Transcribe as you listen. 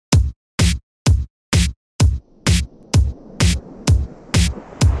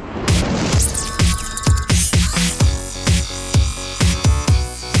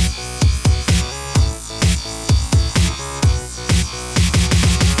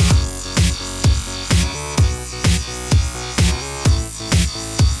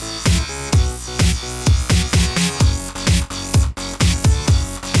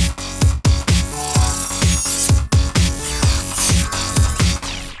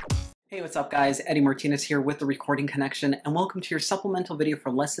Hey, what's up guys? Eddie Martinez here with the Recording Connection, and welcome to your supplemental video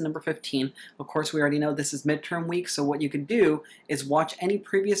for lesson number 15. Of course, we already know this is midterm week, so what you could do is watch any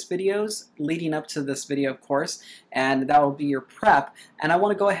previous videos leading up to this video, of course, and that will be your prep. And I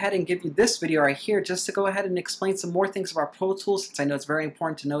want to go ahead and give you this video right here just to go ahead and explain some more things about Pro Tools, since I know it's very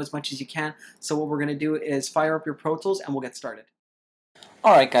important to know as much as you can. So what we're going to do is fire up your Pro Tools and we'll get started.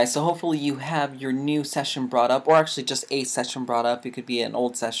 Alright guys, so hopefully you have your new session brought up, or actually just a session brought up. It could be an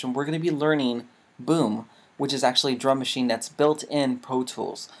old session. We're going to be learning Boom, which is actually a drum machine that's built in Pro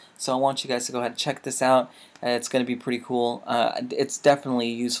Tools. So I want you guys to go ahead and check this out. It's going to be pretty cool. It's definitely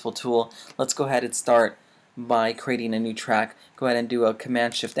a useful tool. Let's go ahead and start by creating a new track. Go ahead and do a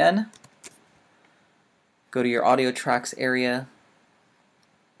Command-Shift-N. Go to your audio tracks area,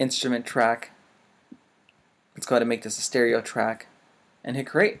 instrument track. Let's go ahead and make this a stereo track. And hit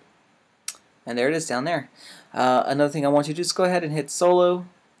create, and there it is down there. Another thing I want you to do is go ahead and hit solo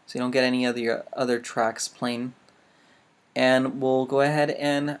so you don't get any of your other tracks playing, and we'll go ahead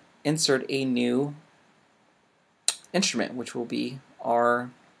and insert a new instrument, which will be our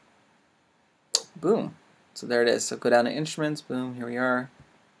boom. So there it is. So go down to instruments, boom, here we are,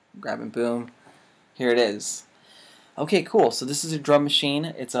 grabbing boom, here it is. Okay, cool. So this is a drum machine.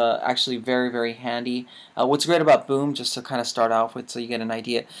 It's actually very, very handy. What's great about Boom, just to kind of start off with so you get an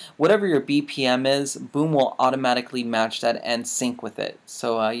idea, whatever your BPM is, Boom will automatically match that and sync with it.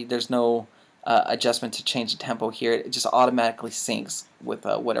 So there's no adjustment to change the tempo here. It just automatically syncs with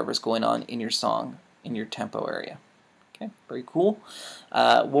whatever's going on in your song, in your tempo area. Okay, very cool.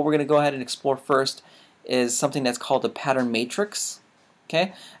 What we're going to go ahead and explore first is something that's called the pattern matrix.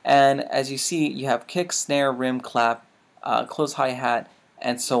 Okay, and as you see, you have kick, snare, rim, clap, close hi-hat,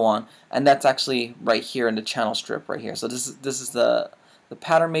 and so on. And that's actually right here in the channel strip right here. So this is the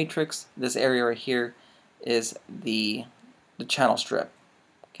pattern matrix. This area right here is the channel strip.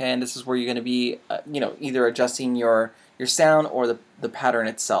 Okay, and this is where you're going to be, either adjusting your sound or the pattern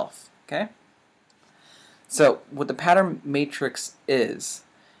itself. Okay. So what the pattern matrix is,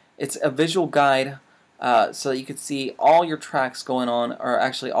 it's a visual guide. So that you can see all your tracks going on, or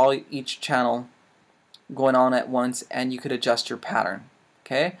actually each channel going on at once, and you could adjust your pattern.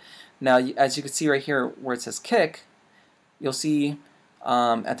 Okay. Now, as you can see right here where it says kick, you'll see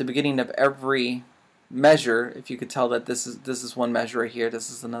at the beginning of every measure, if you could tell that this is one measure right here,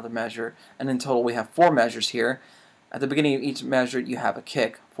 this is another measure, and in total we have 4 measures here. At the beginning of each measure, you have a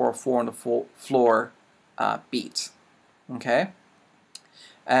kick for a 4 on the floor beat. Okay.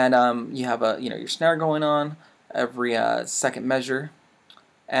 And you have your snare going on every second measure,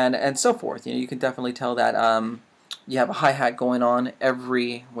 and so forth. You can definitely tell that you have a hi-hat going on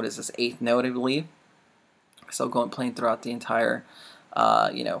every, what is this, 8th note, I believe. So playing throughout the entire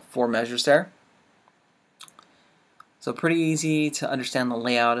 4 measures there. So pretty easy to understand the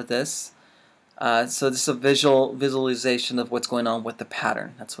layout of this. So this is a visualization of what's going on with the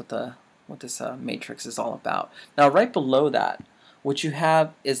pattern. That's what this matrix is all about. Now right below that, what you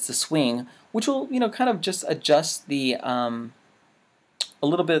have is the swing, which will kind of just adjust the a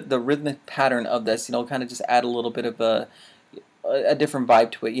little bit the rhythmic pattern of this. Kind of just add a little bit of a different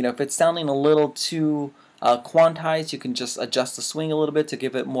vibe to it. If it's sounding a little too quantized, you can just adjust the swing a little bit to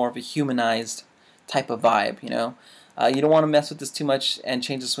give it more of a humanized type of vibe. You don't want to mess with this too much and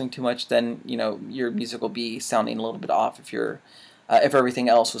change the swing too much. Then your music will be sounding a little bit off if everything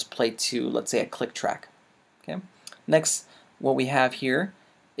else was played to, let's say, a click track. Okay. Next, what we have here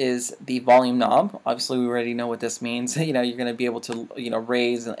is the volume knob. Obviously, we already know what this means. You're going to be able to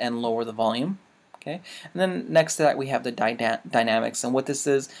raise and lower the volume. Okay, and then next to that we have the dynamics, and what this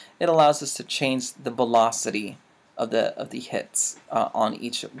is, it allows us to change the velocity of the hits on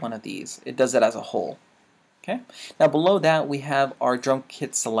each one of these. It does it as a whole. Okay, now below that we have our drum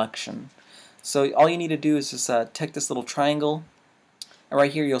kit selection. So all you need to do is just take this little triangle, and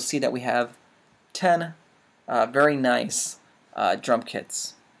right here you'll see that we have 10 very nice drum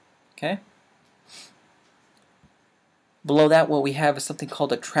kits. Okay. Below that, what we have is something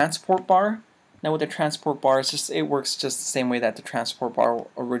called a transport bar. Now, with the transport bar, it works just the same way that the transport bar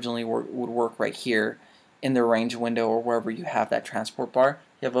originally would work right here in the range window or wherever you have that transport bar.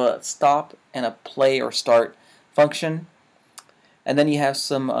 You have a stop and a play or start function, and then you have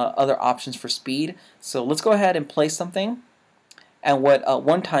some other options for speed. So let's go ahead and play something. And what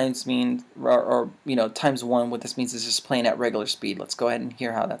 1 times means, or times 1, what this means is just playing at regular speed. Let's go ahead and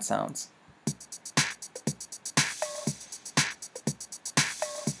hear how that sounds.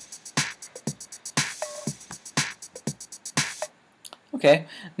 Okay,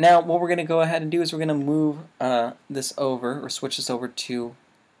 now what we're going to go ahead and do is we're going to move this over, or switch this over to,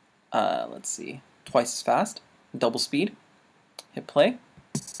 let's see, twice as fast, double speed. Hit play.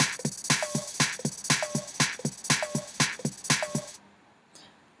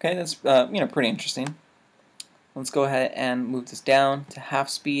 Okay, that's pretty interesting. Let's go ahead and move this down to half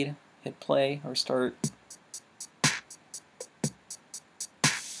speed. Hit play or start.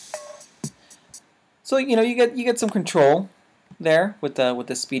 So you get some control there with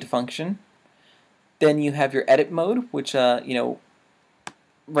the speed function. Then you have your edit mode, which right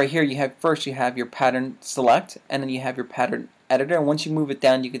here you have your pattern select, and then you have your pattern editor. And once you move it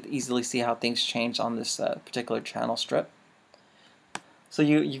down, you can easily see how things change on this particular channel strip. So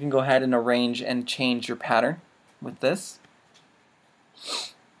you can go ahead and arrange and change your pattern with this.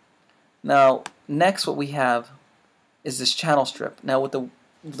 Now next, what we have is this channel strip. Now with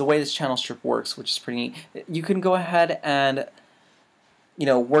the way this channel strip works, which is pretty neat, you can go ahead and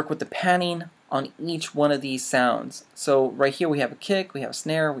work with the panning on each one of these sounds. So right here we have a kick, we have a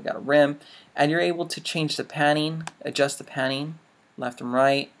snare, we got a rim, and you're able to change the panning, adjust the panning left and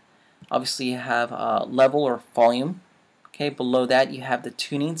right. Obviously you have level or volume. Okay, below that you have the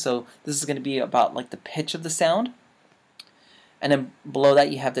tuning, so this is going to be about like the pitch of the sound. And then below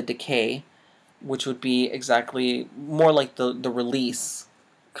that you have the decay, which would be exactly more like the release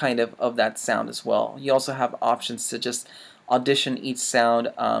kind of that sound as well. You also have options to just audition each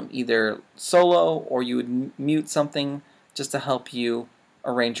sound either solo, or you would mute something just to help you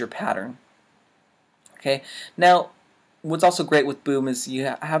arrange your pattern. Okay, now what's also great with Boom is you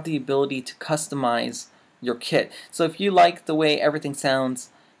have the ability to customize your kit. So if you like the way everything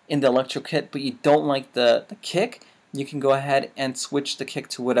sounds in the electro kit, but you don't like the kick, you can go ahead and switch the kick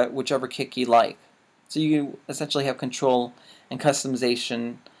to whichever kick you like. So you essentially have control and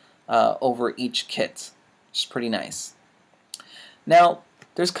customization over each kit, which is pretty nice. Now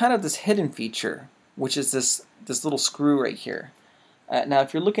there's kind of this hidden feature, which is this little screw right here. Now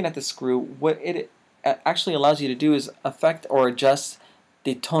if you're looking at the screw, what it actually allows you to do is affect or adjust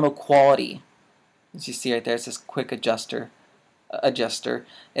the tonal quality. As you see right there, it says quick adjuster.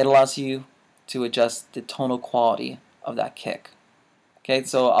 It allows you to adjust the tonal quality of that kick. Okay,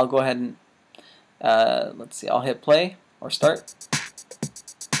 so I'll go ahead and let's see, I'll hit play or start.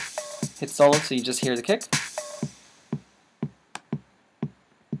 Hit solo so you just hear the kick.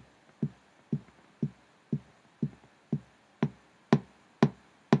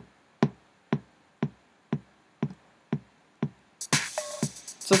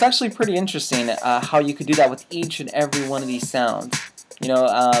 So it's actually pretty interesting how you could do that with each and every one of these sounds.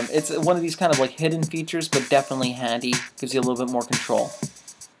 It's one of these kind of like hidden features, but definitely handy. Gives you a little bit more control.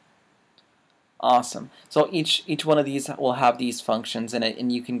 Awesome. So each one of these will have these functions in it,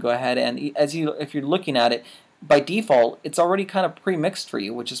 and you can go ahead and if you're looking at it, by default, it's already kind of pre-mixed for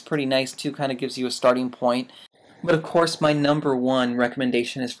you, which is pretty nice too. Kind of gives you a starting point. But of course, my number one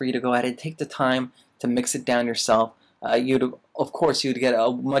recommendation is for you to go ahead and take the time to mix it down yourself. Of course, you'd get a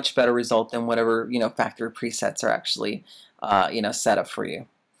much better result than whatever factory presets are actually set up for you.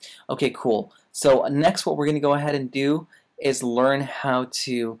 Okay, cool. So next, what we're going to go ahead and do is learn how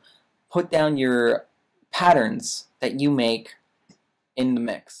to put down your patterns that you make in the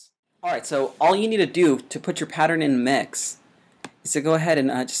mix. All right. So all you need to do to put your pattern in the mix is to go ahead and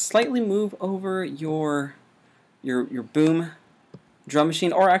just slightly move over your Boom drum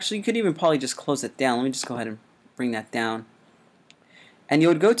machine, or actually you could even probably just close it down. Let me just go ahead and bring that down. And you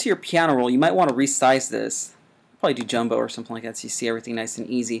would go to your piano roll. You might want to resize this. Probably do jumbo or something like that so you see everything nice and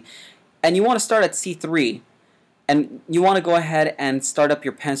easy. And you want to start at C3. And you want to go ahead and start up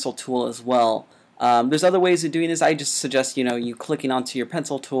your pencil tool as well. There's other ways of doing this. I just suggest you clicking onto your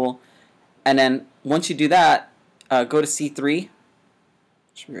pencil tool. And then once you do that, go to C3.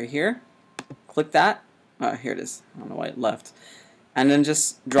 Should be right here. Click that. Here it is. I don't know why it left. And then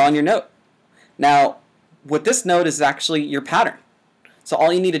just draw on your note. Now, what this note is actually your pattern. So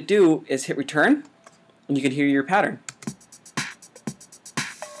all you need to do is hit return, and you can hear your pattern.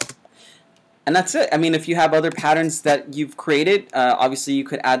 And that's it. I mean, if you have other patterns that you've created, obviously you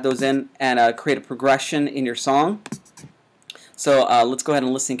could add those in and create a progression in your song. So let's go ahead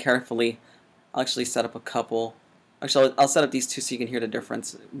and listen carefully. I'll actually set up a couple. Actually, I'll set up these two so you can hear the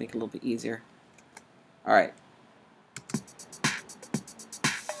difference. Make it a little bit easier. All right.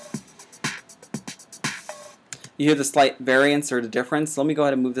 You hear the slight variance or the difference. Let me go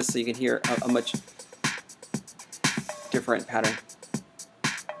ahead and move this so you can hear a much different pattern.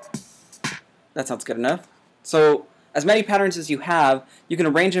 That sounds good enough. So as many patterns as you have, you can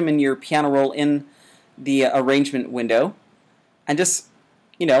arrange them in your piano roll in the arrangement window, and just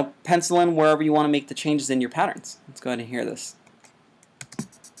pencil in wherever you want to make the changes in your patterns. Let's go ahead and hear this.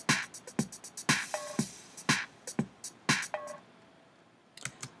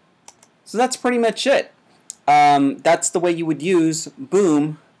 So that's pretty much it. That's the way you would use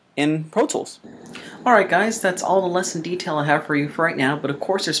Boom in Pro Tools. Alright guys, that's all the lesson detail I have for you for right now, but of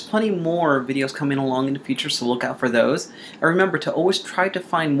course there's plenty more videos coming along in the future, so look out for those. And remember to always try to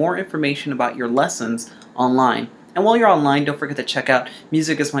find more information about your lessons online. And while you're online, don't forget to check out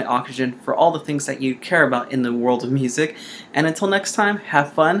Music is My Oxygen for all the things that you care about in the world of music. And until next time,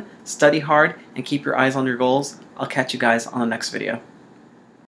 have fun, study hard, and keep your eyes on your goals. I'll catch you guys on the next video.